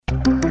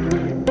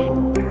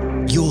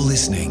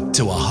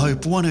to a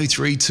Hope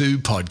 1032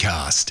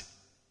 podcast.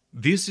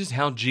 This is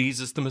how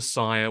Jesus the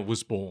Messiah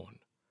was born.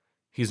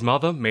 His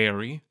mother,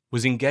 Mary,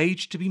 was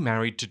engaged to be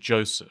married to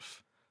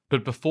Joseph,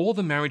 but before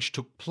the marriage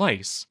took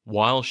place,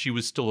 while she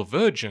was still a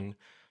virgin,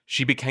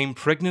 she became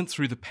pregnant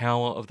through the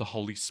power of the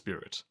Holy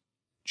Spirit.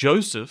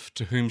 Joseph,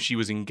 to whom she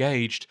was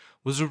engaged,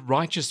 was a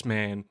righteous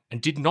man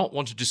and did not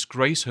want to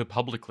disgrace her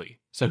publicly,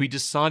 so he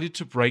decided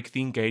to break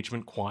the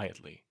engagement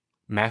quietly.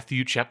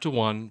 Matthew chapter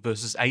 1,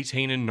 verses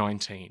 18 and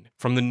 19,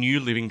 from the New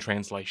Living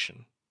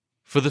Translation.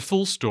 For the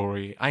full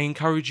story, I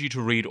encourage you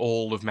to read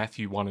all of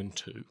Matthew 1 and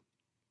 2.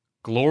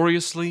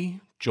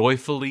 Gloriously,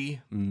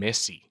 joyfully,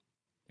 messy.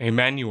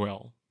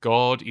 Emmanuel,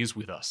 God is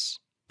with us.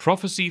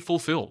 Prophecy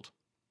fulfilled.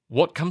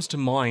 What comes to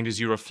mind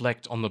as you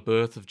reflect on the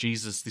birth of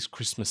Jesus this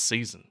Christmas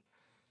season?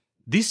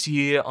 This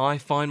year, I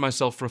find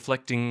myself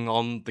reflecting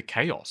on the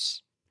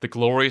chaos, the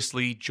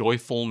gloriously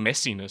joyful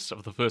messiness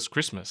of the first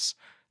Christmas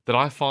that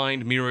I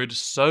find mirrored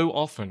so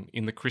often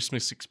in the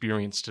Christmas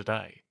experience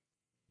today.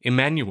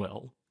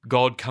 Emmanuel,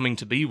 God coming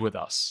to be with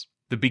us,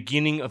 the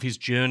beginning of his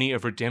journey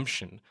of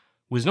redemption,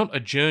 was not a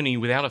journey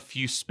without a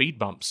few speed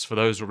bumps for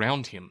those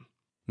around him.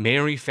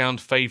 Mary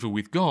found favour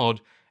with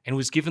God and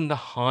was given the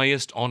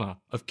highest honour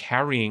of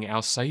carrying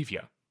our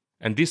Saviour,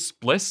 and this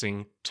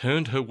blessing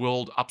turned her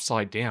world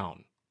upside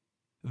down.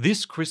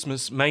 This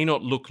Christmas may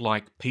not look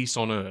like peace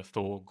on earth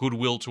or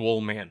goodwill to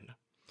all men.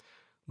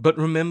 But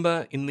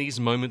remember in these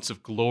moments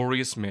of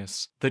glorious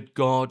mess that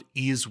God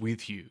is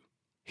with you.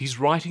 He's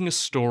writing a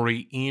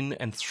story in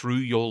and through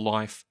your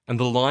life and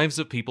the lives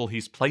of people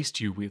he's placed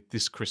you with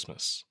this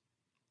Christmas.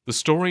 The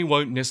story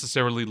won't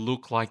necessarily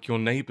look like your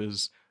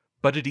neighbours,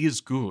 but it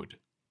is good.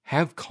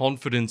 Have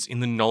confidence in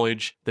the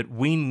knowledge that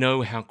we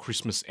know how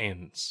Christmas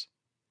ends.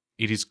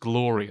 It is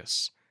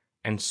glorious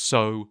and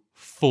so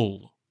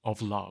full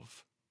of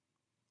love.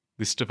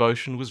 This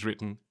devotion was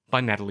written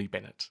by Natalie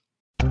Bennett.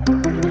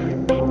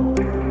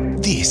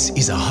 This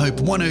is a Hope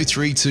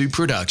 1032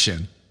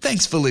 production.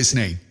 Thanks for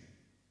listening.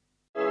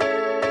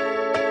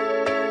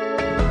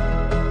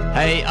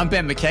 Hey, I'm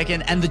Ben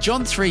McKecken, and the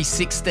John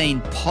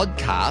 3:16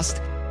 podcast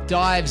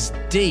dives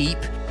deep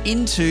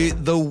into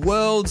the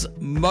world's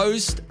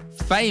most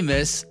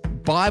famous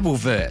Bible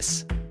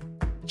verse.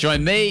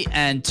 Join me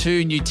and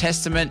two New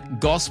Testament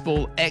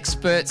gospel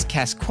experts,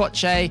 Cass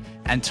Quache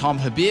and Tom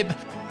Habib,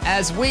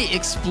 as we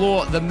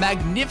explore the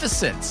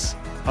magnificence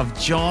of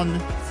John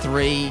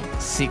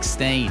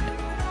 3:16.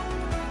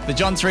 The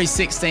John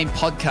 3:16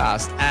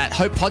 podcast at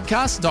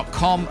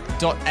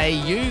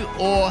hopepodcast.com.au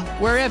or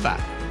wherever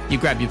you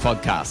grab your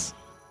podcasts.